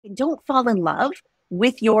Don't fall in love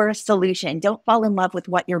with your solution. Don't fall in love with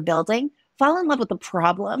what you're building. Fall in love with the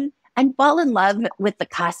problem and fall in love with the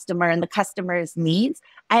customer and the customer's needs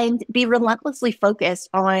and be relentlessly focused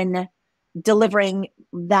on delivering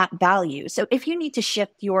that value. So if you need to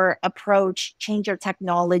shift your approach, change your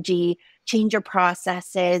technology, change your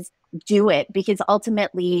processes, do it because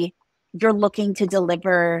ultimately you're looking to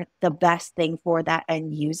deliver the best thing for that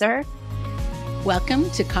end user. Welcome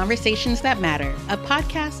to Conversations That Matter, a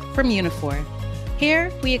podcast from Unifor.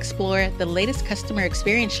 Here, we explore the latest customer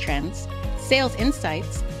experience trends, sales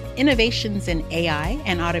insights, innovations in AI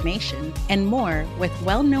and automation, and more with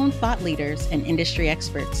well-known thought leaders and industry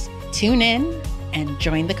experts. Tune in and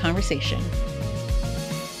join the conversation.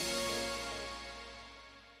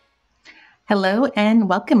 Hello and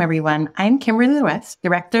welcome, everyone. I'm Kimberly West,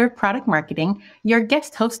 Director of Product Marketing, your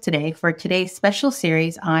guest host today for today's special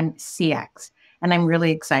series on CX. And I'm really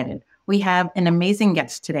excited. We have an amazing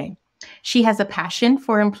guest today. She has a passion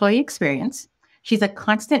for employee experience. She's a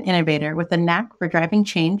constant innovator with a knack for driving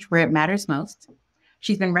change where it matters most.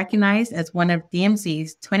 She's been recognized as one of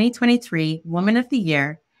DMZ's 2023 Woman of the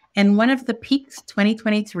Year and one of the Peak's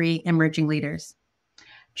 2023 Emerging Leaders.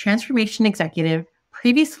 Transformation executive,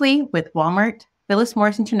 previously with Walmart, Phyllis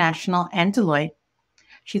Morris International, and Deloitte.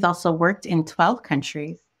 She's also worked in 12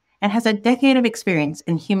 countries and has a decade of experience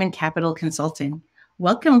in human capital consulting.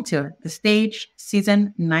 Welcome to the stage,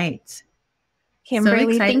 Suzanne Knight. Kimberly,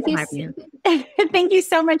 so excited thank you. To have you. Thank you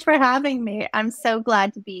so much for having me. I'm so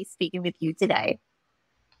glad to be speaking with you today.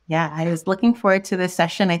 Yeah, I was looking forward to this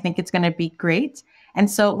session. I think it's going to be great.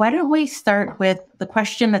 And so why don't we start with the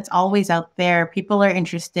question that's always out there. People are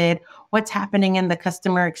interested. What's happening in the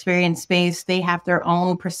customer experience space? They have their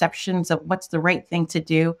own perceptions of what's the right thing to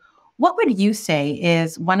do. What would you say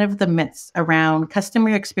is one of the myths around customer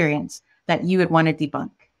experience that you would want to debunk?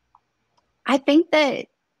 I think that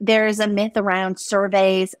there's a myth around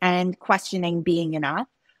surveys and questioning being enough.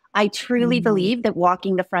 I truly believe that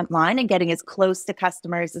walking the front line and getting as close to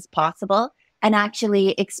customers as possible and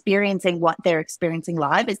actually experiencing what they're experiencing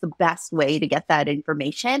live is the best way to get that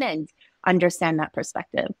information and understand that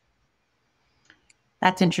perspective.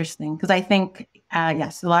 That's interesting because I think,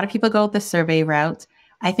 yes, a lot of people go the survey route.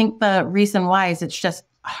 I think the reason why is it's just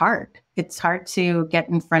hard. It's hard to get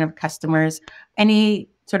in front of customers. Any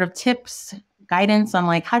sort of tips, guidance on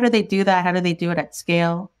like, how do they do that? How do they do it at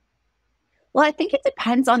scale? Well, I think it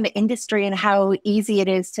depends on the industry and how easy it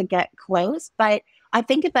is to get close. But I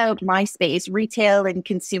think about my space, retail and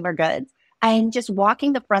consumer goods, and just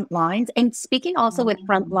walking the front lines and speaking also with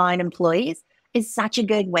frontline employees is such a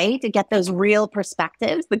good way to get those real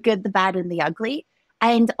perspectives, the good, the bad, and the ugly.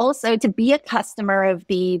 And also to be a customer of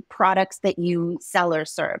the products that you sell or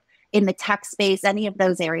serve in the tech space, any of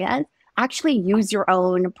those areas, actually use your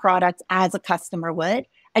own product as a customer would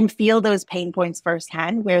and feel those pain points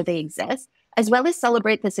firsthand where they exist, as well as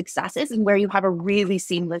celebrate the successes and where you have a really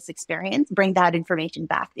seamless experience, bring that information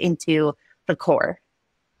back into the core.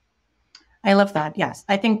 I love that. Yes.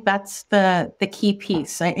 I think that's the key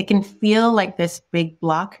piece. It can feel like this big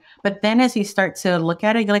block, but then as you start to look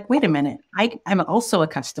at it, you're like, wait a minute, I'm also a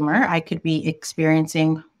customer. I could be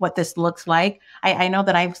experiencing what this looks like. I know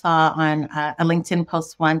that I saw on a LinkedIn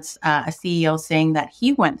post once, a CEO saying that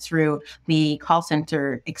he went through the call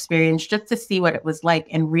center experience just to see what it was like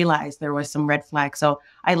and realized there was some red flags. So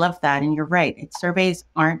I love that. And you're right. Surveys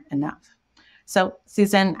aren't enough. So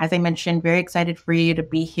Suzanne, as I mentioned, very excited for you to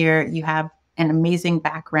be here. You have an amazing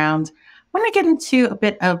background. I want to get into a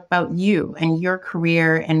bit about you and your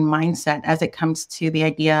career and mindset as it comes to the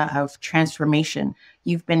idea of transformation.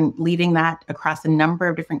 You've been leading that across a number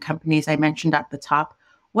of different companies I mentioned at the top.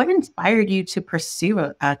 What inspired you to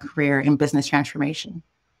pursue a career in business transformation?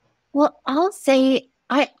 Well, I'll say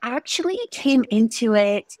I actually came into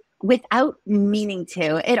it without meaning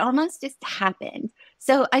to. It almost just happened.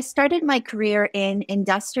 So I started my career in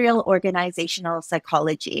industrial organizational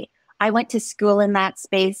psychology. I went to school in that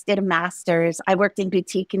space, did a master's. I worked in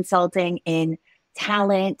boutique consulting in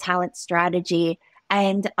talent strategy,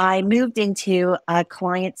 and I moved into a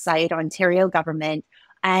client site, Ontario government,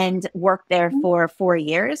 and worked there for 4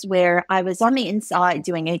 years where I was on the inside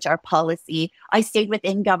doing HR policy. I stayed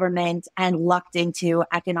within government and lucked into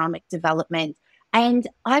economic development. And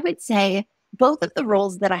I would say both of the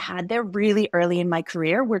roles that I had there really early in my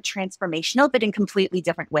career were transformational, but in completely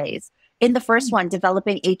different ways. In the first one,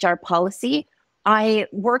 developing HR policy, I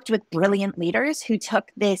worked with brilliant leaders who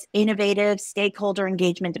took this innovative stakeholder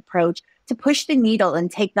engagement approach to push the needle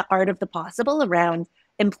and take the art of the possible around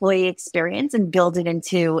employee experience and build it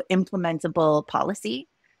into implementable policy.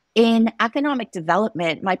 In economic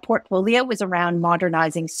development, my portfolio was around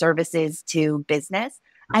modernizing services to business.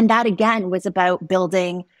 And that again was about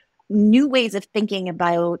building new ways of thinking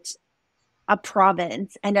about a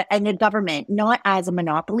province and a government, not as a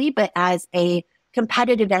monopoly, but as a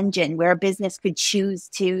competitive engine where a business could choose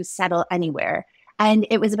to settle anywhere. And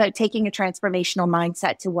it was about taking a transformational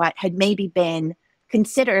mindset to what had maybe been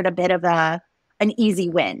considered a bit of an easy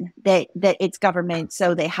win that it's government,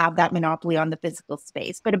 so they have that monopoly on the physical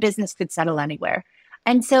space, but a business could settle anywhere.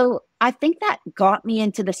 And so I think that got me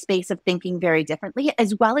into the space of thinking very differently,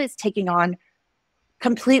 as well as taking on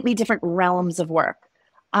completely different realms of work.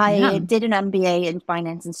 Yeah. I did an MBA in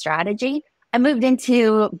finance and strategy. I moved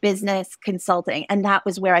into business consulting, and that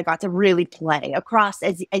was where I got to really play across,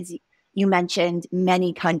 as you mentioned,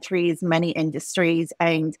 many countries, many industries,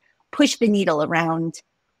 and push the needle around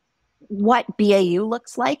what BAU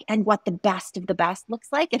looks like and what the best of the best looks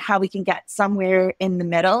like, and how we can get somewhere in the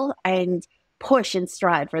middle and push and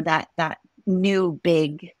strive for that new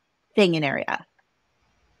big thing and area.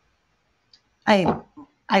 I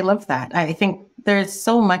I love that. I think there's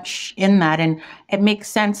so much in that. And it makes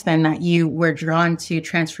sense then that you were drawn to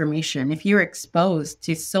transformation. If you're exposed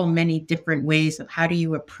to so many different ways of how do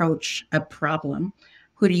you approach a problem,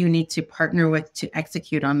 who do you need to partner with to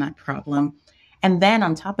execute on that problem? And then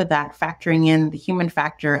on top of that, factoring in the human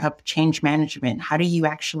factor of change management. How do you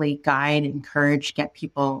actually guide, encourage, get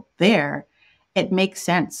people there? It makes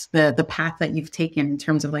sense, the path that you've taken in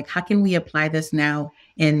terms of like, how can we apply this now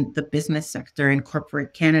in the business sector, in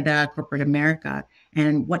corporate Canada, corporate America?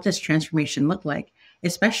 And what does transformation look like?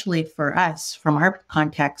 Especially for us, from our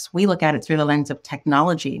context, we look at it through the lens of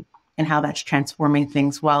technology and how that's transforming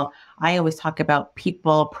things. Well, I always talk about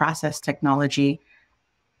people, process, technology.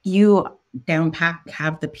 You down pack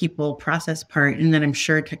have the people process part, and then I'm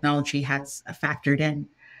sure technology has factored in.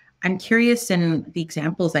 I'm curious in the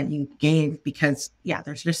examples that you gave because, yeah,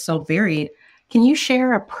 there's just so varied. Can you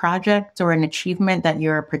share a project or an achievement that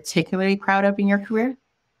you're particularly proud of in your career?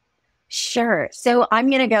 Sure. So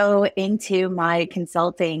I'm going to go into my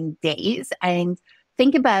consulting days and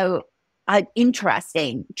think about an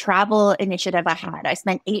interesting travel initiative I had. I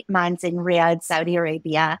spent 8 months in Riyadh, Saudi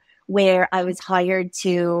Arabia, where I was hired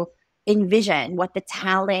to envision what the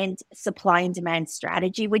talent supply and demand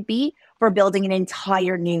strategy would be for building an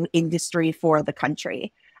entire new industry for the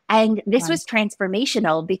country. And this Wow. was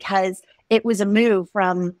transformational because it was a move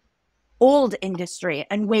from old industry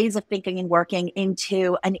and ways of thinking and working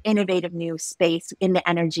into an innovative new space in the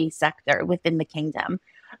energy sector within the kingdom.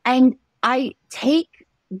 And I take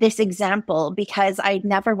this example because I'd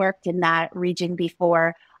never worked in that region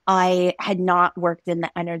before. I had not worked in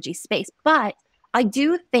the energy space, but I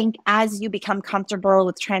do think as you become comfortable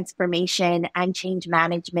with transformation and change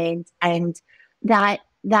management and that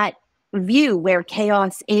view where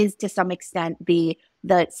chaos is to some extent the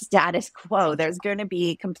status quo. There's going to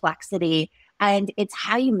be complexity, and it's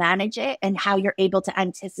how you manage it and how you're able to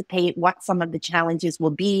anticipate what some of the challenges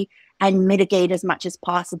will be and mitigate as much as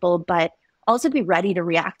possible, but also be ready to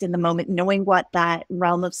react in the moment, knowing what that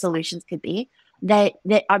realm of solutions could be that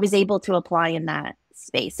I was able to apply in that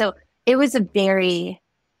space. So it was a very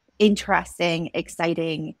interesting,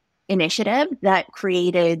 exciting initiative that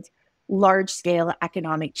created large scale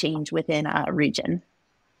economic change within a region.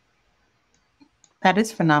 That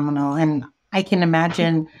is phenomenal. And I can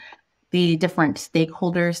imagine the different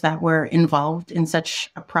stakeholders that were involved in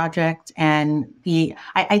such a project. And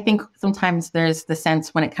I think sometimes there's the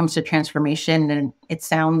sense when it comes to transformation, and it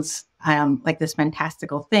sounds like this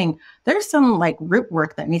fantastical thing. There's some like root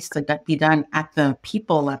work that needs to be done at the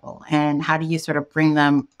people level. And how do you sort of bring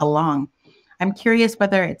them along? I'm curious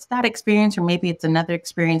whether it's that experience or maybe it's another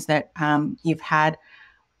experience that you've had.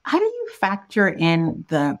 How do you factor in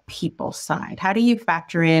the people side? How do you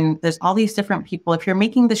factor in there's all these different people? If you're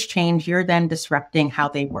making this change, you're then disrupting how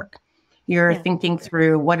they work. You're Yeah. thinking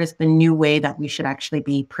through what is the new way that we should actually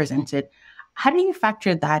be presented. How do you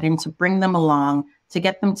factor that in to bring them along to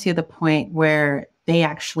get them to the point where they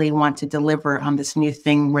actually want to deliver on this new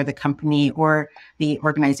thing where the company or the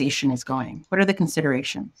organization is going? What are the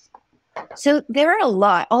considerations? So there are a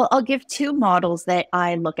lot. I'll give two models that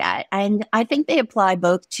I look at, and I think they apply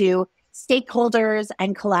both to stakeholders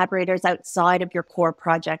and collaborators outside of your core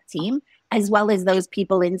project team, as well as those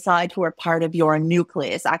people inside who are part of your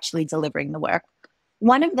nucleus actually delivering the work.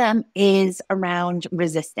 One of them is around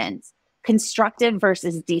resistance, constructive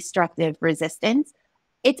versus destructive resistance.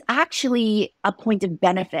 It's actually a point of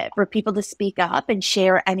benefit for people to speak up and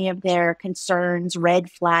share any of their concerns,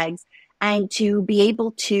 red flags, and to be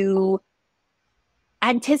able to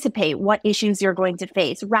anticipate what issues you're going to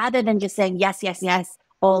face rather than just saying, yes, yes, yes,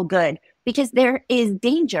 all good. Because there is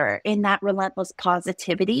danger in that relentless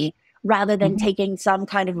positivity rather than Mhm. taking some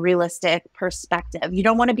kind of realistic perspective. You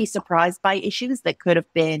don't want to be surprised by issues that could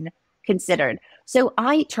have been considered. So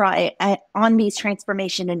I try on these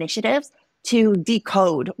transformation initiatives to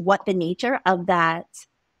decode what the nature of that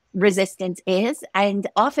resistance is and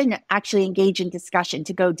often actually engage in discussion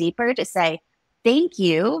to go deeper to say, thank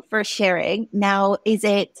you for sharing. Now, is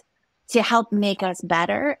it to help make us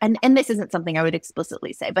better? And this isn't something I would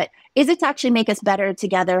explicitly say, but is it to actually make us better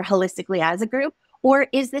together holistically as a group? Or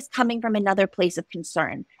is this coming from another place of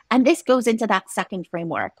concern? And this goes into that second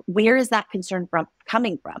framework. Where is that concern from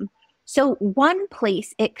coming from? So one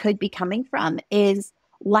place it could be coming from is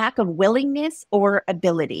lack of willingness or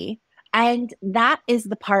ability. And that is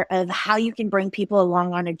the part of how you can bring people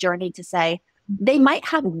along on a journey to say, they might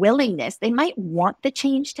have willingness, they might want the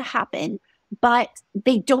change to happen, but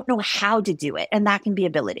they don't know how to do it. And that can be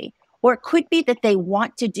ability. Or it could be that they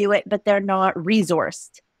want to do it, but they're not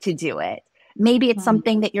resourced to do it. Maybe it's Mhm.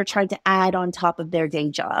 something that you're trying to add on top of their day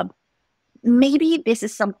job. Maybe this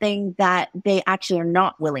is something that they actually are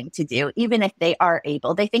not willing to do, even if they are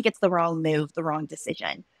able. They think it's the wrong move, the wrong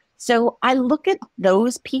decision. So I look at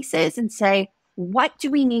those pieces and say, what do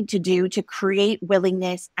we need to do to create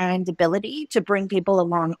willingness and ability to bring people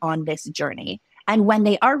along on this journey? And when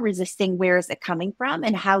they are resisting, where is it coming from?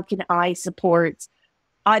 And how can I support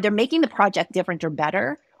either making the project different or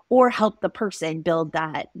better, or help the person build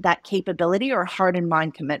that capability or heart and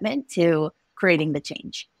mind commitment to creating the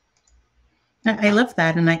change? I love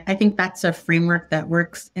that. And I think that's a framework that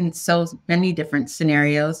works in so many different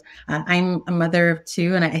scenarios. I'm a mother of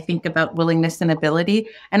two, and I think about willingness and ability.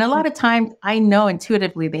 And a lot of times I know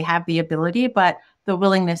intuitively they have the ability, but the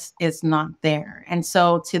willingness is not there. And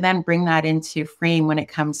so to then bring that into frame when it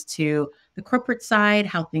comes to the corporate side,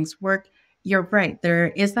 how things work, you're right. There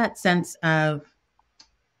is that sense of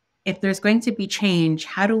if there's going to be change,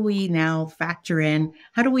 how do we now factor in?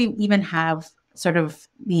 How do we even have sort of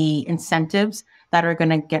the incentives that are going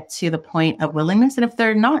to get to the point of willingness? And if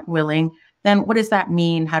they're not willing, then what does that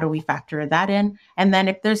mean? How do we factor that in? And then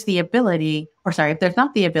if there's the ability, or sorry, if there's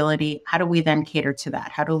not the ability, how do we then cater to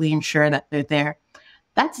that? How do we ensure that they're there?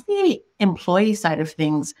 That's the employee side of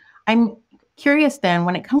things. I'm curious then,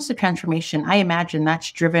 when it comes to transformation, I imagine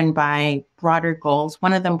that's driven by broader goals.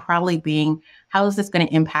 One of them probably being, how is this going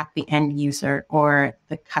to impact the end user or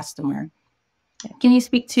the customer? Can you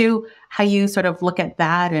speak to how you sort of look at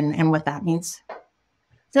that and what that means?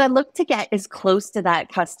 So I look to get as close to that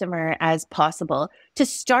customer as possible to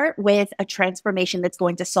start with a transformation that's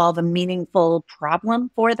going to solve a meaningful problem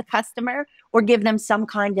for the customer or give them some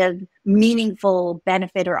kind of meaningful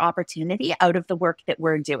benefit or opportunity out of the work that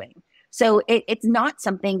we're doing. So it's not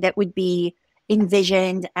something that would be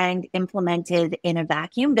envisioned and implemented in a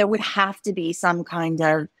vacuum. There would have to be some kind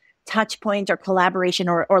of touch point or collaboration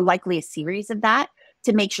or likely a series of that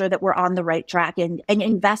to make sure that we're on the right track and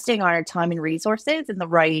investing our time and resources in the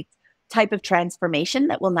right type of transformation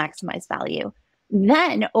that will maximize value.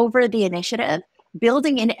 Then over the initiative,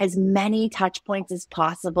 building in as many touch points as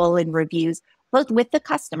possible in reviews, both with the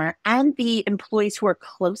customer and the employees who are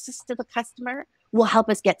closest to the customer will help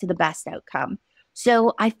us get to the best outcome.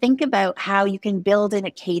 So I think about how you can build in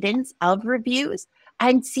a cadence of reviews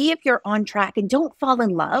and see if you're on track and don't fall in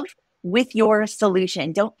love with your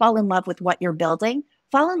solution. Don't fall in love with what you're building,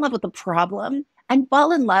 fall in love with the problem and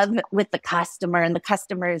fall in love with the customer and the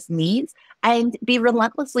customer's needs and be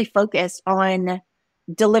relentlessly focused on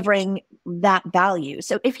delivering that value.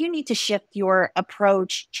 So if you need to shift your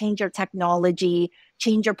approach, change your technology,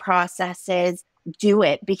 change your processes, do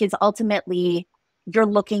it because ultimately you're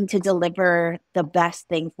looking to deliver the best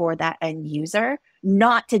thing for that end user,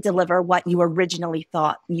 not to deliver what you originally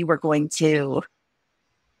thought you were going to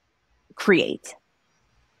create.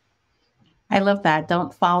 I love that.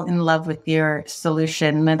 Don't fall in love with your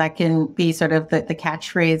solution. And that can be sort of the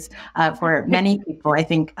catchphrase for many people. I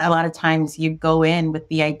think a lot of times you go in with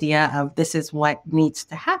the idea of this is what needs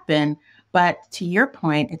to happen. But to your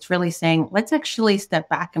point, it's really saying, let's actually step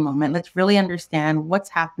back a moment. Let's really understand what's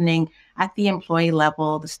happening at the employee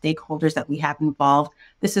level, the stakeholders that we have involved.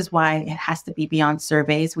 This is why it has to be beyond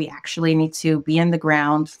surveys. We actually need to be in the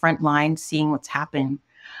ground, front line, seeing what's happening.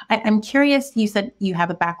 I'm curious, you said you have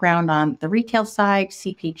a background on the retail side,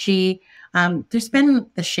 CPG. There's been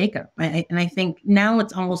the shakeup. And I think now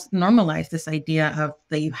it's almost normalized this idea of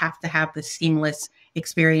that you have to have the seamless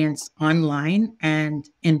experience online and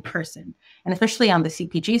in person. And especially on the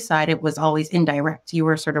CPG side, it was always indirect. You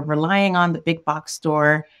were sort of relying on the big box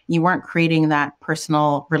store. You weren't creating that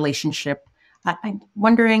personal relationship. I'm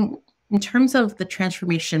wondering, in terms of the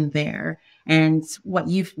transformation there and what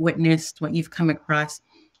you've witnessed, what you've come across,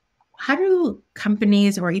 how do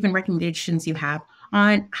companies or even recommendations you have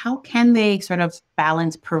on how can they sort of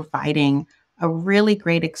balance providing a really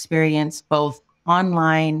great experience both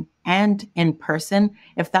online and in person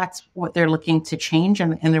if that's what they're looking to change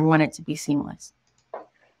and they want it to be seamless.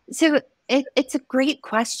 So it's a great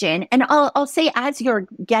question. And I'll say, as you're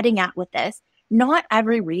getting at with this, not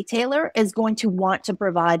every retailer is going to want to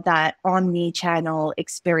provide that omni-channel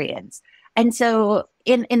experience. And so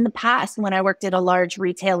in the past, when I worked at a large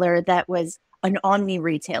retailer that was an omni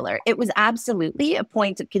retailer, it was absolutely a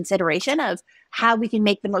point of consideration of how we can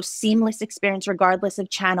make the most seamless experience regardless of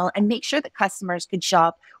channel and make sure that customers could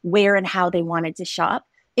shop where and how they wanted to shop.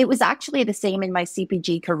 It was actually the same in my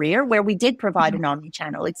CPG career, where we did provide an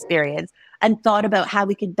omni-channel experience and thought about how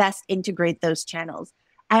we could best integrate those channels.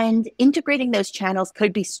 And integrating those channels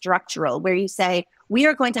could be structural, where you say, we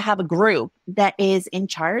are going to have a group that is in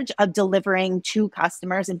charge of delivering to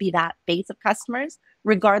customers and be that base of customers,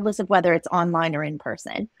 regardless of whether it's online or in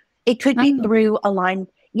person. It could be Oh, through aligned.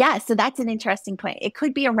 Yeah, so that's an interesting point. It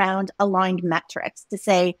could be around aligned metrics to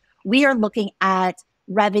say, we are looking at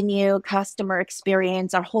revenue, customer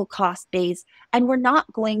experience, our whole cost base. And we're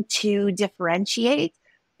not going to differentiate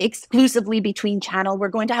exclusively between channel. We're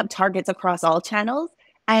going to have targets across all channels.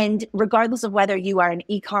 And regardless of whether you are an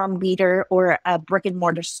e-com leader or a brick and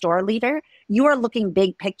mortar store leader, you are looking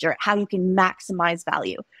big picture at how you can maximize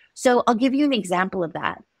value. So I'll give you an example of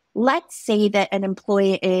that. Let's say that an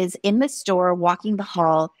employee is in the store walking the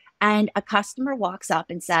hall and a customer walks up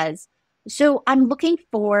and says, so I'm looking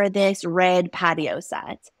for this red patio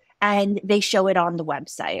set, and they show it on the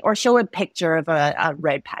website or show a picture of a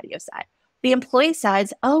red patio set. The employee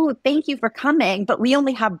says, oh, thank you for coming, but we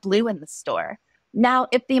only have blue in the store. Now,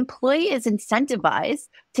 if the employee is incentivized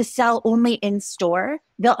to sell only in store,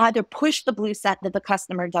 they'll either push the blue set that the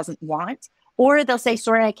customer doesn't want, or they'll say,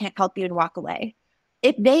 sorry, I can't help you, and walk away.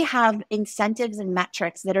 If they have incentives and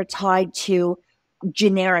metrics that are tied to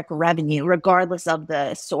generic revenue, regardless of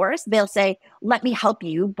the source, they'll say, let me help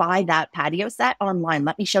you buy that patio set online.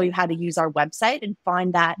 Let me show you how to use our website and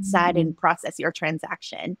find that set and process your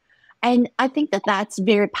transaction. And I think that that's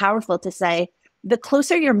very powerful to say, the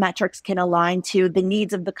closer your metrics can align to the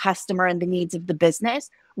needs of the customer and the needs of the business,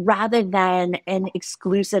 rather than an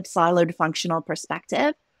exclusive siloed functional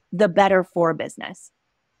perspective, the better for business.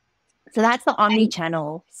 So that's the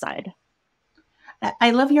omni-channel side.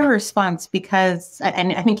 I love your response because,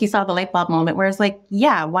 and I think you saw the light bulb moment where it's like,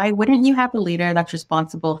 yeah, why wouldn't you have a leader that's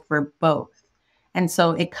responsible for both? And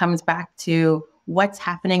so it comes back to what's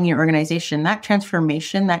happening in your organization, that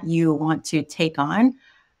transformation that you want to take on.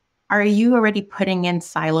 Are you already putting in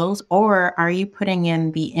silos or are you putting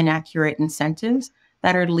in the inaccurate incentives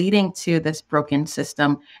that are leading to this broken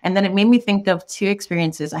system? And then it made me think of two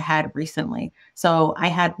experiences I had recently. So I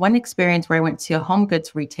had one experience where I went to a home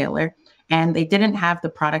goods retailer and they didn't have the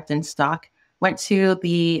product in stock, went to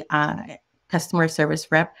the customer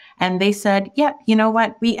service rep and they said, yep, you know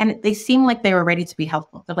what? And they seemed like they were ready to be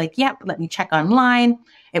helpful. They're like, yep, let me check online.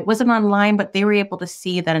 It wasn't online, but they were able to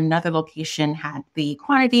see that another location had the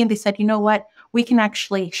quantity. And they said, you know what? We can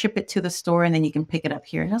actually ship it to the store and then you can pick it up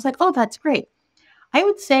here. And I was like, oh, that's great. I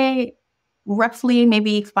would say roughly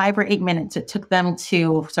maybe 5 or 8 minutes it took them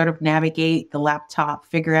to sort of navigate the laptop,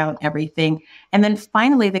 figure out everything. And then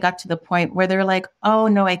finally they got to the point where they're like, oh,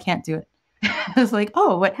 no, I can't do it. I was like,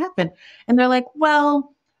 oh, what happened? And they're like,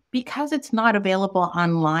 well, because it's not available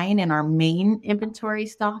online in our main inventory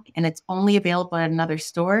stock and it's only available at another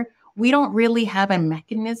store, we don't really have a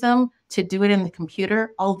mechanism to do it in the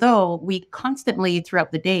computer. Although we constantly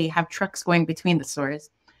throughout the day have trucks going between the stores,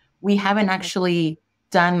 we haven't actually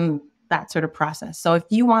done that sort of process. So if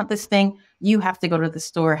you want this thing, you have to go to the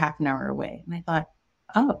store half an hour away. And I thought,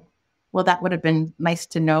 oh, well, that would have been nice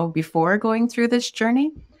to know before going through this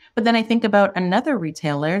journey. But then I think about another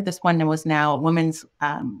retailer. This one was now a women's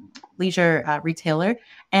leisure retailer.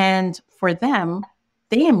 And for them,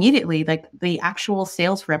 they immediately, like the actual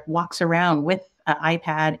sales rep walks around with an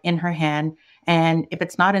iPad in her hand. And if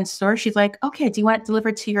it's not in store, she's like, okay, do you want it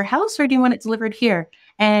delivered to your house or do you want it delivered here?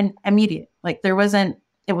 And immediate, like there wasn't,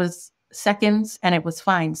 it was seconds and it was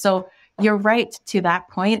fine. So you're right to that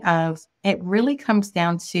point of it really comes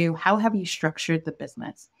down to how have you structured the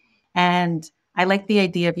business? And I like the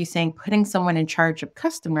idea of you saying putting someone in charge of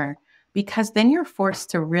customer, because then you're forced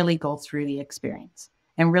to really go through the experience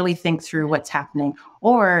and really think through what's happening.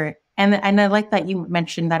 And I like that you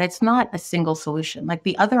mentioned that it's not a single solution. Like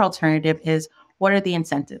the other alternative is what are the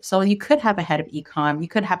incentives? So you could have a head of ecom, you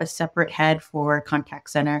could have a separate head for contact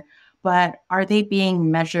center, but are they being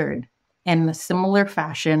measured in a similar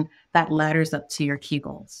fashion that ladders up to your key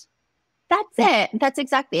goals? That's it. That's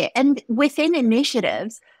exactly it. And within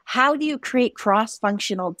initiatives, how do you create cross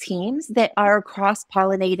functional teams that are cross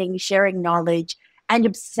pollinating, sharing knowledge, and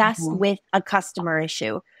obsessed Mhm. with a customer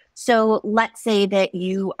issue? So let's say that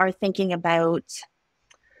you are thinking about,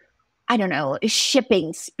 I don't know,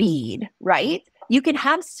 shipping speed, right? You can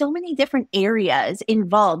have so many different areas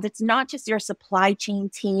involved. It's not just your supply chain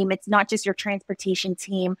team, it's not just your transportation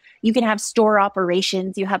team. You can have store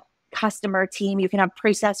operations, you have customer team, you can have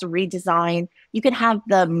process redesign, you can have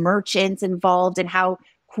the merchants involved in how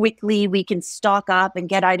quickly we can stock up and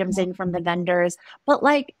get items in from the vendors. But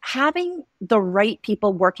like having the right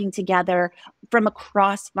people working together from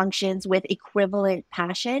across functions with equivalent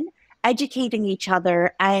passion, educating each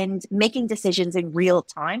other and making decisions in real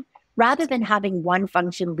time rather than having one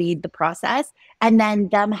function lead the process and then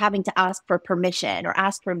them having to ask for permission or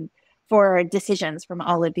ask for decisions from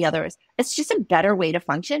all of the others. It's just a better way to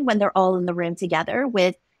function when they're all in the room together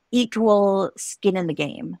with equal skin in the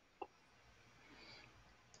game.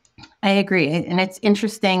 I agree. And it's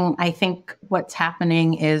interesting. I think what's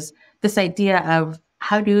happening is this idea of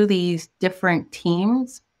how do these different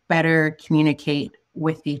teams better communicate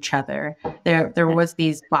with each other. There was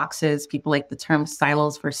these boxes, people like the term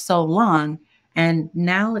silos for so long. And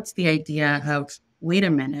now it's the idea of, wait a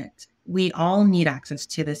minute, we all need access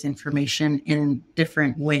to this information in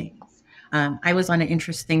different ways. I was on an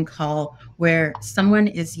interesting call where someone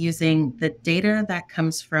is using the data that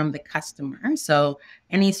comes from the customer. So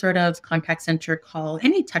any sort of contact center call,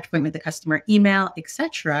 any touch point with the customer, email,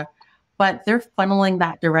 etc. But they're funneling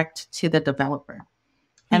that direct to the developer.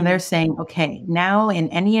 And they're Hmm. saying, okay, now in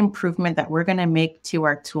any improvement that we're going to make to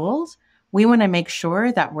our tools, we want to make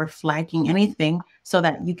sure that we're flagging anything so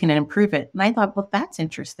that you can improve it. And I thought, well, that's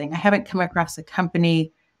interesting. I haven't come across a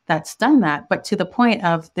company that's done that, but to the point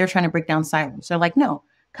of they're trying to break down silos. They're like, no,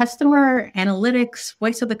 customer analytics,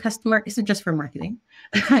 voice of the customer isn't just for marketing.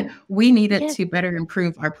 We need it Yeah, to better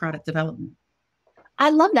improve our product development. I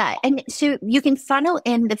love that. And so you can funnel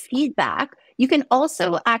in the feedback. You can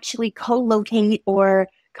also actually co locate or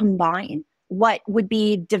combine what would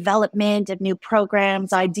be development of new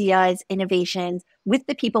programs, ideas, innovations with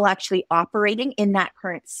the people actually operating in that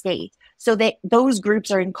current state so that those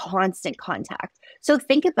groups are in constant contact. So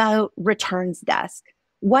think about returns desk.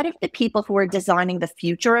 What if the people who are designing the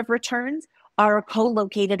future of returns are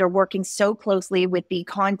co-located or working so closely with the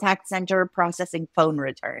contact center processing phone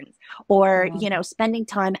returns or spending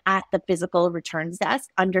time at the physical returns desk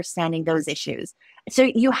understanding those issues, so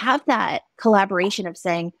you have that collaboration of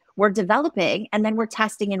saying we're developing and then we're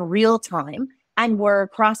testing in real time and we're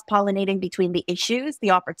cross-pollinating between the issues,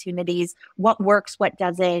 the opportunities, what works, what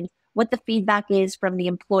doesn't, what the feedback is from the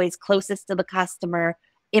employees closest to the customer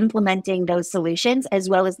implementing those solutions as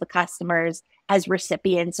well as the customers as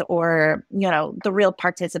recipients or the real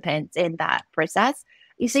participants in that process.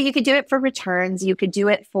 So you could do it for returns, you could do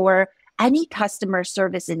it for any customer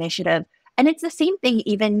service initiative. And it's the same thing,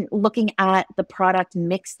 even looking at the product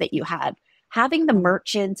mix that you have. Having the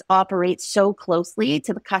merchants operate so closely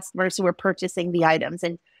to the customers who are purchasing the items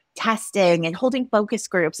and testing and holding focus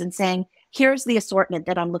groups and saying, here's the assortment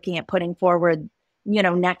that I'm looking at putting forward,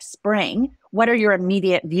 next spring. What are your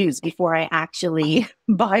immediate views before I actually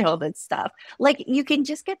buy all this stuff? Like you can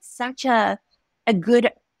just get such a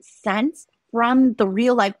good sense from the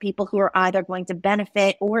real life people who are either going to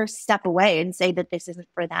benefit or step away and say that this isn't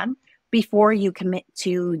for them before you commit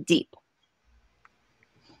too deep.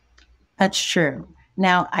 That's true.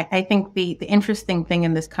 Now, I think the interesting thing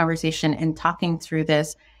in this conversation and talking through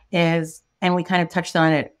this is, and we kind of touched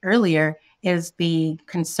on it earlier, is the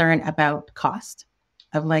concern about cost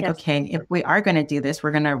of like, Yes. okay, if we are going to do this,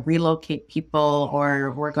 we're going to relocate people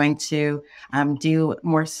or we're going to do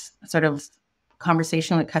more sort of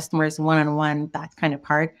conversation with customers one-on-one, that kind of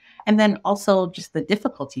part. And then also just the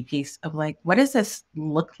difficulty piece of like, what does this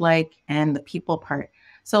look like and the people part.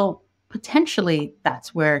 So potentially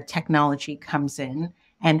that's where technology comes in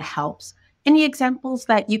and helps. Any examples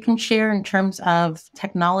that you can share in terms of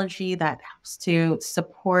technology that helps to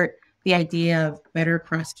support the idea of better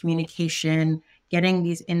cross communication, getting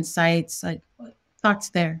these insights? Thoughts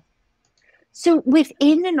there? So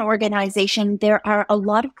within an organization, there are a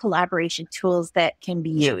lot of collaboration tools that can be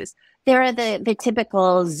used. There are the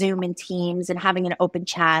typical Zoom and Teams and having an open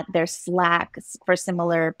chat. There's Slack for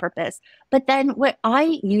similar purpose. But then what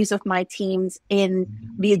I use with my teams in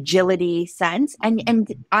the agility sense,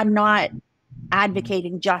 and I'm not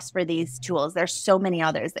advocating just for these tools. There's so many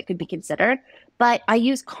others that could be considered, but I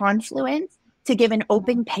use Confluence to give an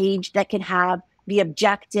open page that can have the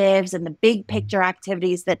objectives and the big picture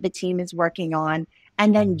activities that the team is working on,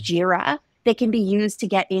 and then Jira that can be used to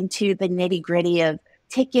get into the nitty gritty of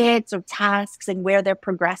tickets or tasks and where they're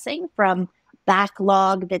progressing from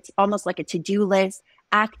backlog that's almost like a to-do list,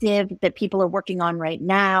 active that people are working on right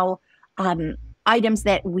now, um, items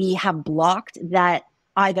that we have blocked that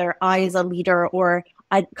either I as a leader or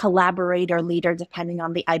a collaborator leader, depending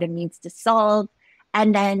on the item, needs to solve.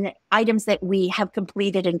 And then items that we have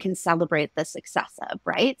completed and can celebrate the success of,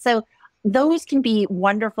 right? So those can be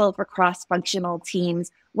wonderful for cross-functional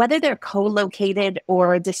teams, whether they're co-located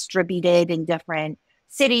or distributed in different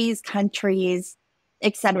cities, countries,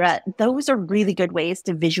 etc. Those are really good ways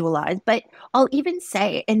to visualize. But I'll even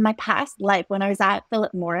say in my past life, when I was at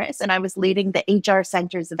Philip Morris and I was leading the HR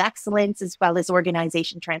centers of excellence as well as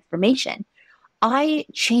organization transformation, I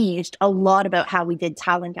changed a lot about how we did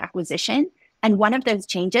talent acquisition. And one of those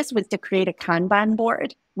changes was to create a Kanban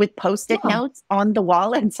board with post-it Oh, notes on the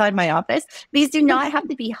wall inside my office. These do not have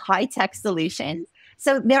to be high-tech solutions.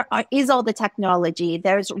 So is all the technology.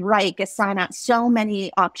 There's Rike, Asana, so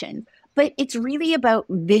many options. But it's really about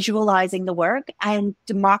visualizing the work and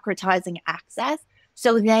democratizing access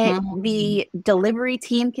so that mhm. the delivery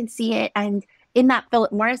team can see it. And in that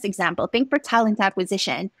Philip Morris example, think for talent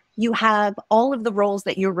acquisition, you have all of the roles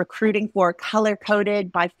that you're recruiting for color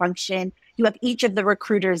coded by function. You have each of the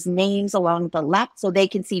recruiters' names along the left so they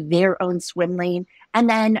can see their own swim lane. And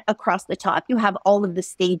then across the top, you have all of the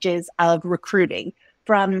stages of recruiting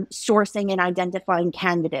from sourcing and identifying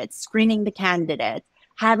candidates, screening the candidates,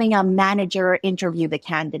 having a manager interview the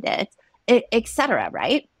candidates, etc.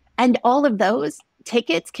 Right? And all of those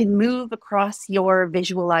tickets can move across your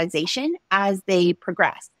visualization as they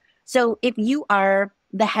progress. So if you are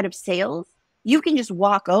the head of sales, you can just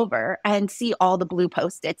walk over and see all the blue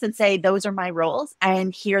post-its and say, those are my roles,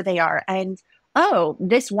 and here they are. And oh,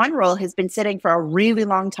 this one role has been sitting for a really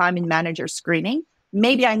long time in manager screening.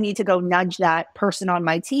 Maybe I need to go nudge that person on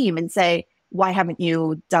my team and say, why haven't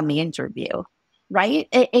you done the interview? Right?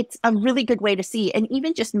 It's a really good way to see. And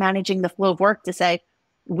even just managing the flow of work to say,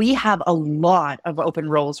 we have a lot of open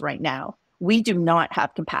roles right now. We do not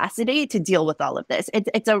have capacity to deal with all of this.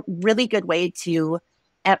 It's a really good way to,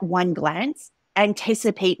 at one glance,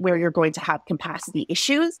 anticipate where you're going to have capacity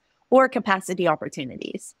issues or capacity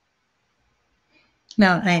opportunities.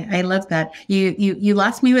 No, I love that. You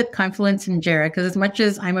lost me with Confluence and Jira because as much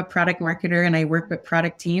as I'm a product marketer and I work with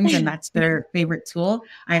product teams and that's their favorite tool,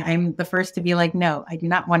 I'm the first to be like, no, I do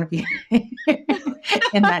not want to be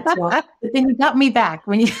in that tool. But then you got me back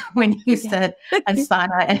when you Yeah. said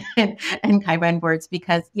Asana and Kanban boards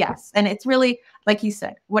because yes, and it's really like you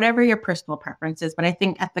said, whatever your personal preference is, but I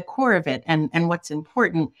think at the core of it and what's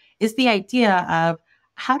important is the idea of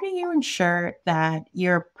how do you ensure that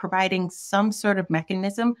you're providing some sort of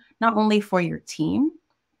mechanism, not only for your team,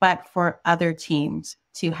 but for other teams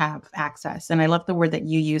to have access? And I love the word that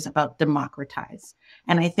you use about democratize.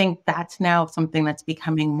 And I think that's now something that's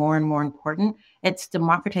becoming more and more important. It's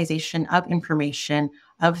democratization of information,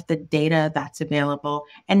 of the data that's available,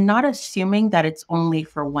 and not assuming that it's only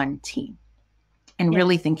for one team and Yeah.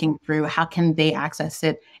 really thinking through how can they access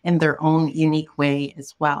it in their own unique way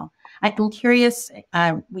as well. I'm curious.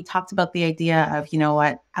 We talked about the idea of, you know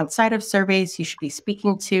what, outside of surveys, you should be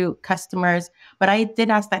speaking to customers. But I did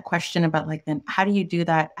ask that question about like, then how do you do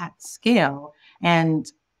that at scale?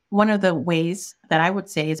 And one of the ways that I would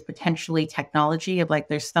say is potentially technology of like,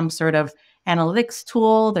 there's some sort of analytics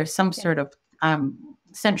tool, there's some Yeah. sort of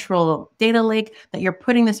central data lake that you're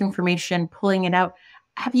putting this information, pulling it out.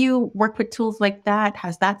 Have you worked with tools like that?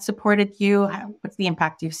 Has that supported you? What's the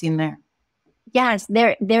impact you've seen there? Yes,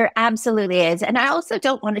 there absolutely is. And I also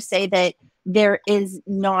don't want to say that there is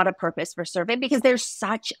not a purpose for survey because there's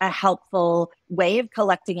such a helpful way of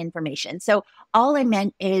collecting information. So all I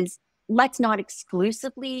meant is let's not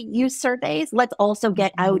exclusively use surveys. Let's also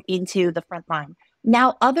get Mhm. out into the front line.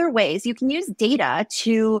 Now, other ways you can use data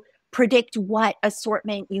to predict what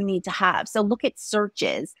assortment you need to have. So look at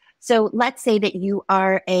searches. So let's say that you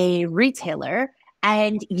are a retailer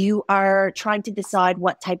and you are trying to decide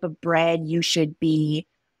what type of bread you should be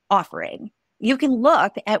offering. You can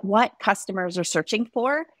look at what customers are searching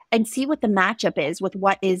for and see what the matchup is with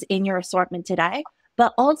what is in your assortment today,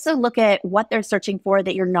 but also look at what they're searching for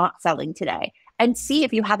that you're not selling today and see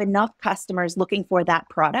if you have enough customers looking for that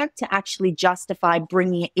product to actually justify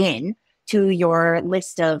bringing it in to your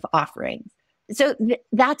list of offerings. So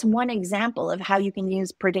that's one example of how you can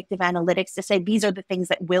use predictive analytics to say these are the things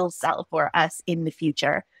that will sell for us in the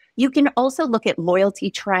future. You can also look at loyalty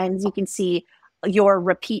trends. You can see your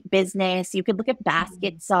repeat business. You can look at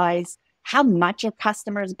basket size. How much are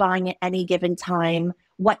customers buying at any given time?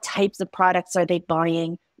 What types of products are they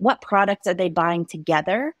buying? What products are they buying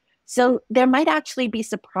together? So there might actually be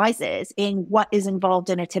surprises in what is involved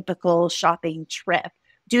in a typical shopping trip.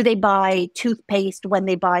 Do they buy toothpaste when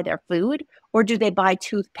they buy their food, or do they buy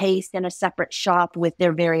toothpaste in a separate shop with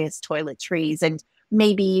their various toiletries and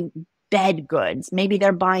maybe bed goods? Maybe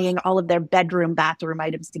they're buying all of their bedroom, bathroom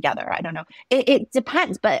items together. I don't know. It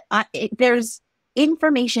depends, but there's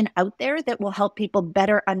information out there that will help people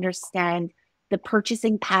better understand the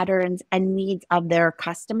purchasing patterns and needs of their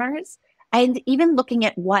customers. And even looking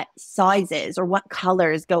at what sizes or what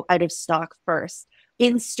colors go out of stock first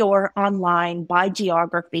in store, online, by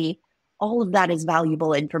geography, all of that is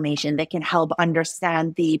valuable information that can help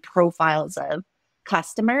understand the profiles of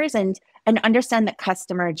customers and understand the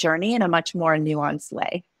customer journey in a much more nuanced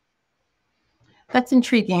way. That's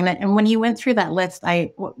intriguing. And when you went through that list,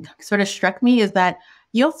 what sort of struck me is that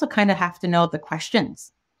you also kind of have to know the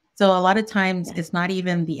questions. So a lot of times Yeah. it's not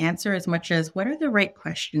even the answer as much as what are the right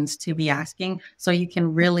questions to be asking so you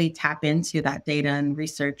can really tap into that data and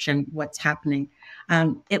research and what's happening.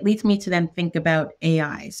 It leads me to then think about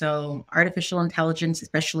AI. So artificial intelligence,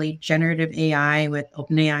 especially generative AI with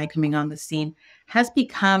OpenAI coming on the scene, has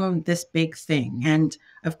become this big thing. And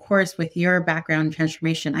of course, with your background in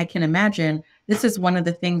transformation, I can imagine this is one of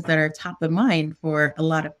the things that are top of mind for a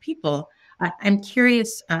lot of people. I'm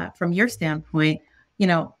curious from your standpoint, you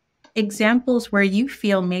know, examples where you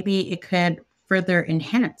feel maybe it could further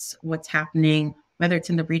enhance what's happening, whether it's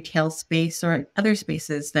in the retail space or other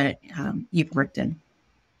spaces that you've worked in.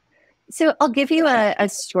 So I'll give you a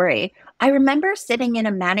story. I remember sitting in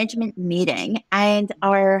a management meeting, and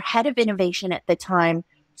our head of innovation at the time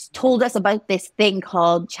told us about this thing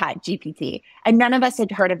called ChatGPT, and none of us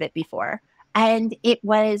had heard of it before. And it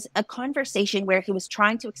was a conversation where he was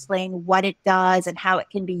trying to explain what it does and how it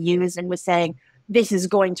can be used, and was saying, this is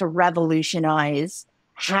going to revolutionize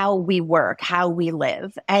how we work, how we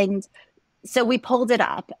live. And so we pulled it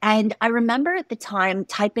up. And I remember at the time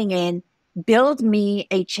typing in, build me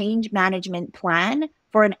a change management plan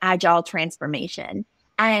for an agile transformation.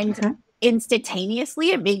 And Okay.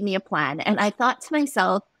 instantaneously, it made me a plan. And I thought to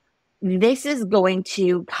myself, this is going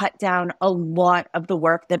to cut down a lot of the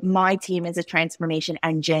work that my team as a transformation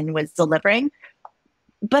engine was delivering.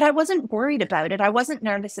 But I wasn't worried about it. I wasn't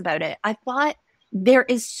nervous about it. I thought there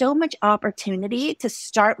is so much opportunity to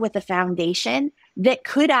start with a foundation that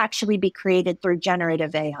could actually be created through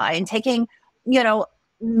generative AI and taking, you know,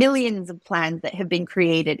 millions of plans that have been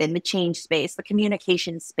created in the change space, the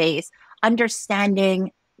communication space,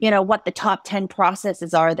 understanding, what the top 10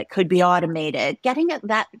 processes are that could be automated, getting at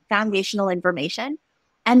that foundational information,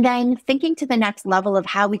 and then thinking to the next level of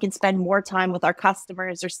how we can spend more time with our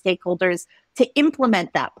customers or stakeholders to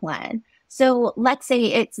implement that plan. So let's say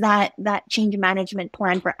it's that change management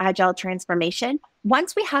plan for agile transformation.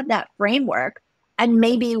 Once we have that framework, and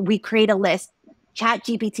maybe we create a list, chat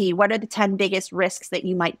GPT, what are the 10 biggest risks that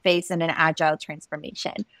you might face in an agile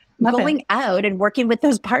transformation? Love it. Going out and working with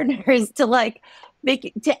those partners to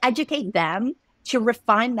to educate them, to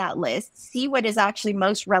refine that list, see what is actually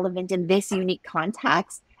most relevant in this unique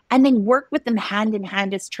context, and then work with them hand in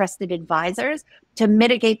hand as trusted advisors to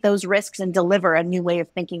mitigate those risks and deliver a new way of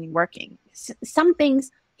thinking and working. Some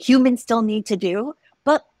things humans still need to do,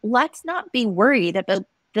 but let's not be worried about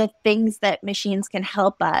the things that machines can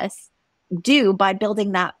help us do by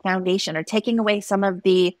building that foundation or taking away some of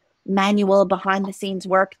the manual behind the scenes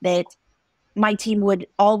work that my team would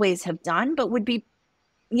always have done, but would be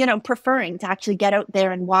preferring to actually get out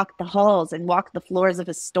there and walk the halls and walk the floors of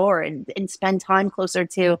a store and spend time closer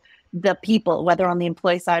to the people, whether on the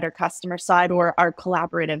employee side or customer side or our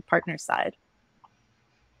collaborative partner side.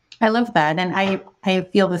 I love that. And I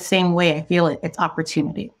feel the same way. I feel it's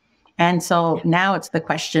opportunity. And so Yeah. now it's the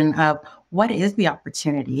question of what is the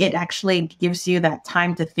opportunity? It actually gives you that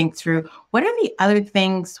time to think through what are the other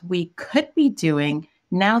things we could be doing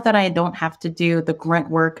now that I don't have to do the grunt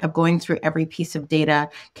work of going through every piece of data,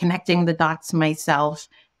 connecting the dots myself,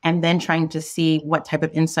 and then trying to see what type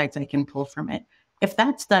of insights I can pull from it. If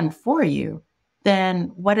that's done for you,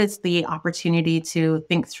 then what is the opportunity to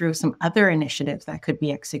think through some other initiatives that could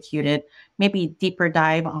be executed? Maybe deeper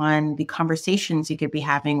dive on the conversations you could be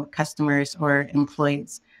having with customers or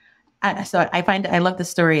employees. So I love the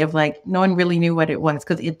story of like, no one really knew what it was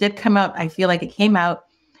because it did come out. I feel like it came out.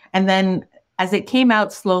 And then as it came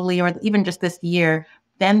out slowly, or even just this year,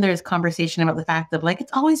 then there's conversation about the fact of like,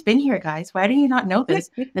 it's always been here, guys. Why do you not know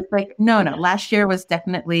this? It's like, no. Last year was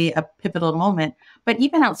definitely a pivotal moment. But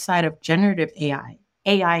even outside of generative AI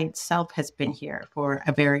itself has been here for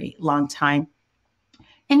a very long time.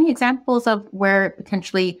 Any examples of where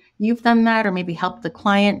potentially you've done that or maybe helped the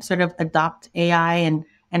client sort of adopt AI and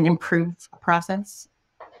improve a process?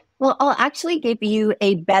 Well, I'll actually give you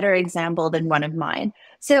a better example than one of mine.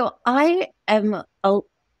 So I am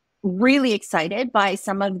really excited by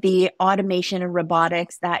some of the automation and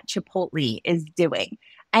robotics that Chipotle is doing.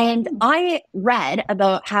 And I read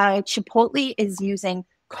about how Chipotle is using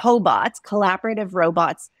cobots, collaborative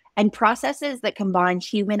robots, and processes that combine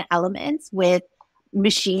human elements with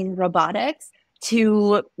machine robotics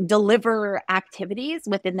to deliver activities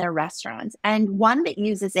within their restaurants. And one that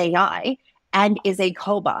uses AI and is a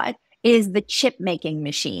cobot is the chip making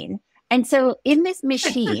machine. And so in this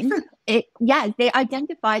machine, they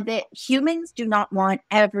identified that humans do not want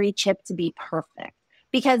every chip to be perfect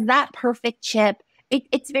because that perfect chip,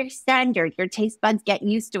 it's very standard. Your taste buds get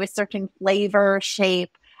used to a certain flavor,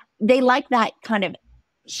 shape. They like that kind of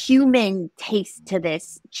human taste to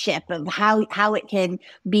this chip of how it can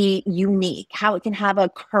be unique, how it can have a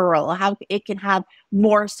curl, how it can have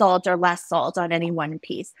more salt or less salt on any one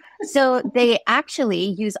piece. So they actually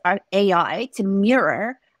use our AI to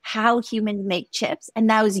mirror how humans make chips and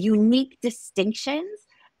those unique distinctions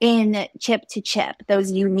in chip to chip,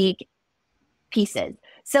 those unique pieces.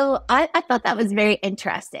 So I thought that was very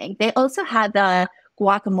interesting. They also had the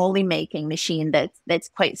guacamole making machine that's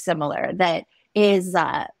quite similar. That is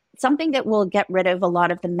something that will get rid of a lot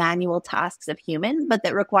of the manual tasks of humans, but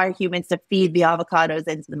that require humans to feed the avocados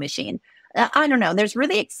into the machine. I don't know. There's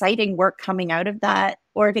really exciting work coming out of that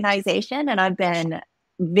organization, and I've been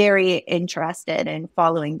very interested in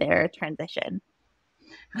following their transition.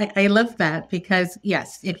 I love that because,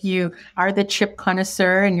 yes, if you are the chip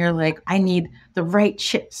connoisseur and you're like, I need the right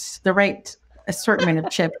chips, the right assortment of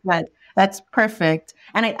chips, that's perfect.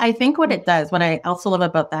 And I think what it does, what I also love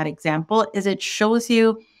about that example, is it shows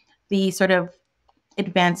you the sort of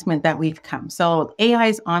advancement that we've come. So AI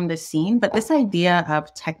is on the scene, but this idea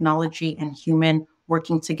of technology and human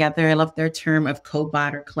working together, I love their term of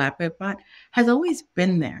cobot or collaborative bot, has always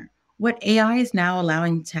been there. What AI is now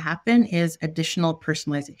allowing to happen is additional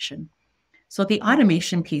personalization. So the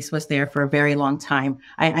automation piece was there for a very long time.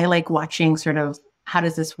 I like watching sort of how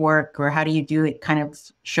does this work or how do you do it kind of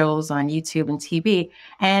shows on YouTube and TV.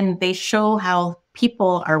 And they show how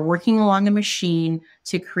people are working along a machine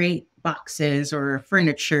to create boxes or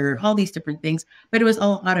furniture, all these different things, but it was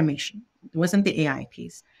all automation. It wasn't the AI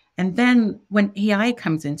piece. And then when AI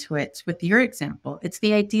comes into it, with your example, it's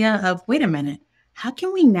the idea of wait a minute, how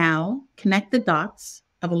can we now connect the dots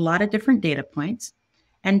of a lot of different data points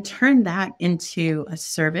and turn that into a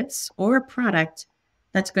service or a product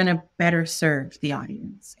that's going to better serve the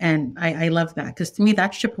audience? And I love that because to me,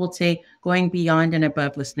 that's Chipotle going beyond and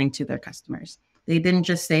above listening to their customers. They didn't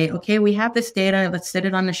just say, okay, we have this data, let's set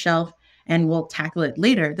it on the shelf and we'll tackle it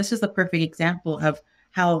later. This is the perfect example of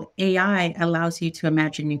how AI allows you to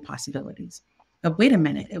imagine new possibilities. But wait a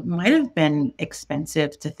minute, it might have been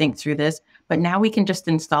expensive to think through this, but now we can just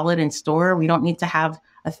install it in store. We don't need to have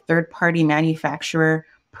a third party manufacturer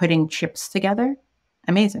putting chips together.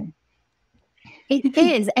 Amazing. It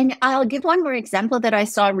is. And I'll give one more example that I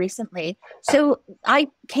saw recently. So I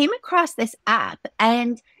came across this app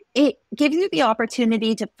and it gives you the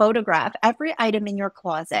opportunity to photograph every item in your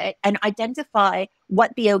closet and identify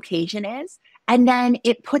what the occasion is. And then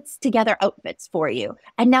it puts together outfits for you.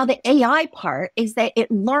 And now the AI part is that it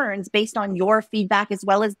learns based on your feedback as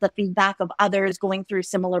well as the feedback of others going through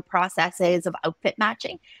similar processes of outfit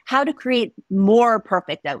matching, how to create more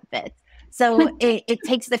perfect outfits. So it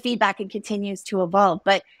takes the feedback and continues to evolve.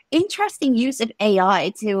 But interesting use of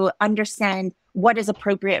AI to understand what is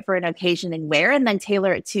appropriate for an occasion and where, and then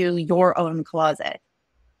tailor it to your own closet.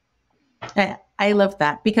 I love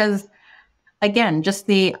that because again, just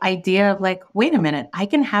the idea of like, wait a minute, I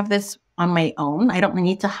can have this on my own. I don't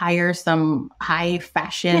need to hire some high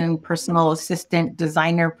fashion personal assistant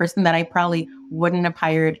designer person that I probably wouldn't have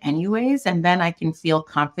hired anyways. And then I can feel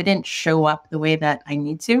confident, show up the way that I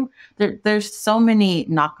need to. There's so many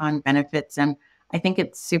knock on benefits. And I think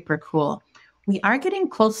it's super cool. We are getting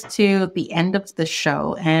close to the end of the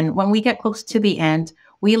show. And when we get close to the end,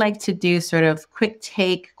 we like to do sort of quick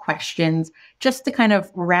take questions just to kind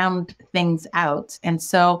of round things out. And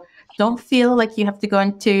so don't feel like you have to go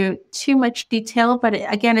into too much detail, but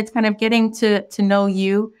again, it's kind of getting to know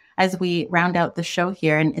you as we round out the show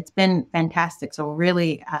here. And it's been fantastic. So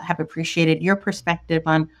really have appreciated your perspective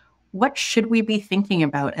on what should we be thinking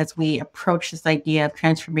about as we approach this idea of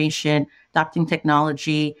transformation, adopting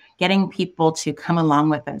technology, getting people to come along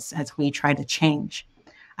with us as we try to change.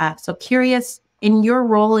 So curious, in your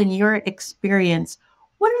role, in your experience,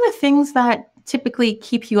 what are the things that typically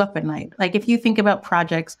keep you up at night? Like if you think about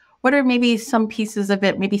projects, what are maybe some pieces of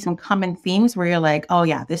it, maybe some common themes where you're like, oh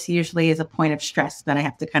yeah, this usually is a point of stress that I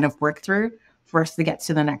have to kind of work through for us to get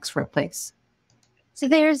to the next place? So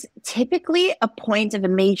there's typically a point of a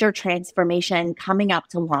major transformation coming up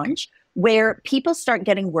to launch where people start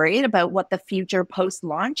getting worried about what the future post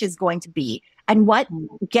launch is going to be and what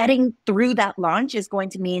getting through that launch is going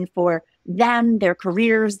to mean for them, their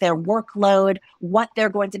careers, their workload, what they're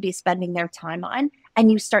going to be spending their time on.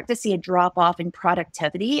 And you start to see a drop off in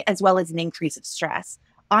productivity as well as an increase of stress.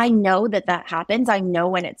 I know that that happens. I know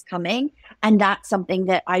when it's coming. And that's something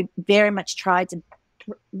that I very much try to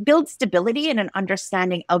build stability and an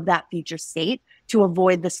understanding of that future state to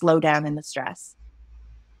avoid the slowdown and the stress.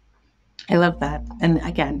 I love that. And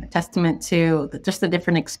again, a testament to just the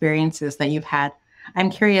different experiences that you've had. I'm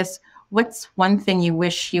curious, what's one thing you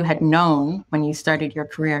wish you had known when you started your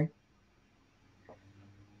career?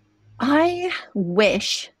 I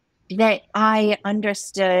wish that I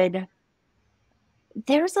understood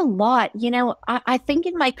there's a lot. I think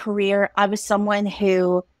in my career, I was someone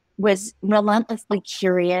who was relentlessly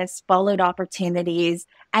curious, followed opportunities,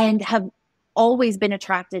 and have always been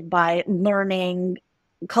attracted by learning,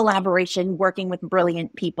 collaboration, working with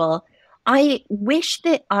brilliant people. I wish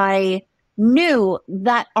that I knew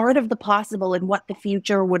that art of the possible and what the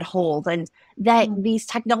future would hold, and that these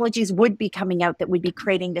technologies would be coming out that would be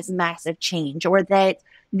creating this massive change, or that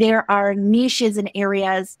there are niches and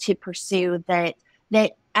areas to pursue that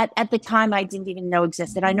at the time I didn't even know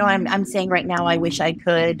existed. I know I'm saying right now I wish I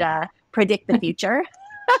could predict the future.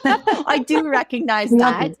 I do recognize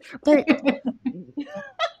that, but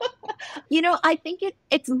I think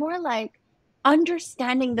it's more like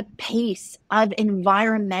understanding the pace of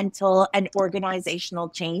environmental and organizational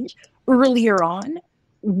change earlier on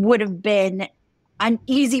would have been an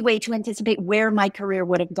easy way to anticipate where my career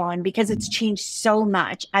would have gone, because it's changed so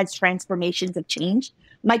much as transformations have changed.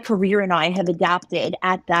 My career and I have adapted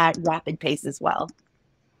at that rapid pace as well.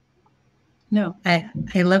 No, I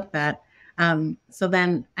love that. So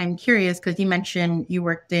then I'm curious, because you mentioned you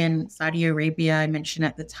worked in Saudi Arabia. I mentioned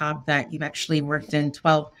at the top that you've actually worked in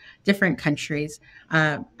 12 different countries.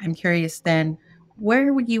 I'm curious then,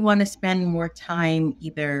 where would you want to spend more time,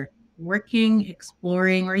 either working,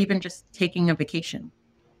 exploring, or even just taking a vacation?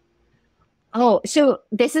 Oh, so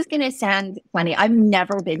this is going to sound funny. I've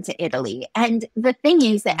never been to Italy. And the thing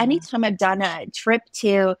is that anytime I've done a trip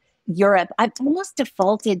to Europe, I've almost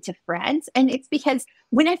defaulted to France. And it's because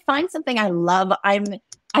when I find something I love, I'm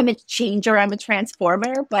a changer, I'm a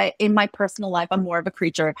transformer, but in my personal life, I'm more of a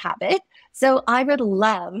creature of habit. So I would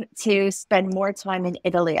love to spend more time in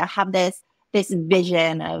Italy. I have this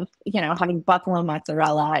vision of, having buffalo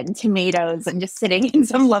mozzarella and tomatoes and just sitting in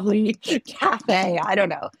some lovely cafe. I don't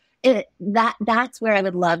know. That's where I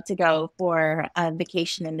would love to go for a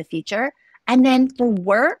vacation in the future. And then for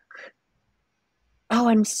work, oh,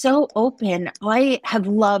 I'm so open. I have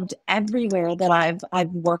loved everywhere that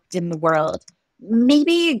I've worked in the world.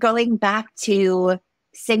 Maybe going back to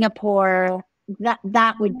Singapore,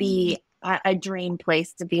 that would be a dream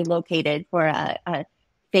place to be located for a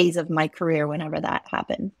phase of my career whenever that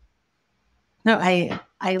happens. No,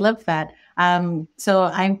 I love that. So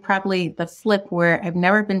I'm probably the flip, where I've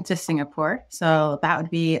never been to Singapore. So that would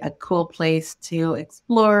be a cool place to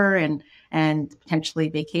explore and potentially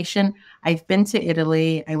vacation. I've been to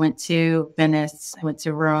Italy. I went to Venice. I went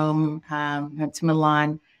to Rome. I went to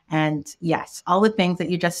Milan. And yes, all the things that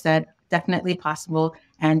you just said, definitely possible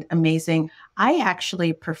and amazing. I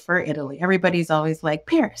actually prefer Italy. Everybody's always like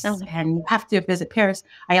Paris, and you have to visit Paris.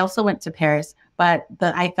 I also went to Paris, but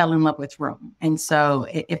I fell in love with Rome. And so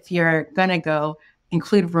if you're going to go,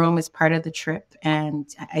 include Rome as part of the trip,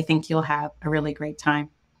 and I think you'll have a really great time.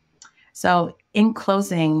 So in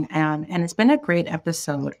closing, and it's been a great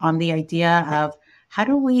episode on the idea of how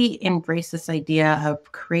do we embrace this idea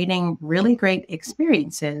of creating really great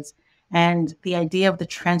experiences, and the idea of the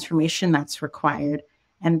transformation that's required.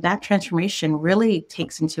 And that transformation really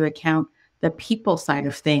takes into account the people side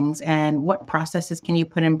of things, and what processes can you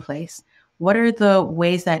put in place? What are the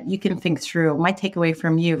ways that you can think through? My takeaway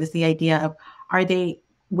from you is the idea of, are they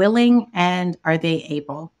willing and are they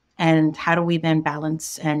able? And how do we then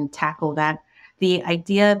balance and tackle that? The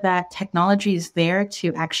idea that technology is there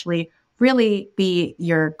to actually really be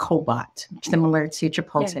your cobot, similar to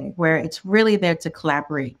Chipotle, where it's really there to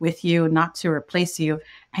collaborate with you, not to replace you.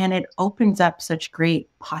 And it opens up such great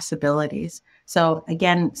possibilities. So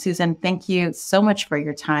again, Suzanne, thank you so much for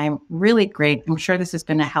your time. Really great. I'm sure this is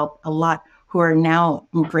going to help a lot who are now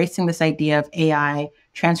embracing this idea of AI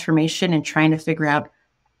transformation and trying to figure out,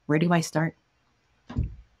 where do I start?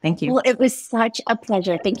 Thank you. Well, it was such a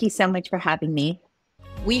pleasure. Thank you so much for having me.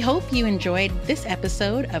 We hope you enjoyed this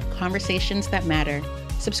episode of Conversations That Matter.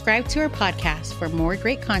 Subscribe to our podcast for more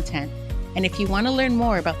great content. And if you want to learn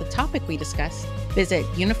more about the topic we discussed, visit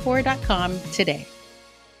unifor.com today.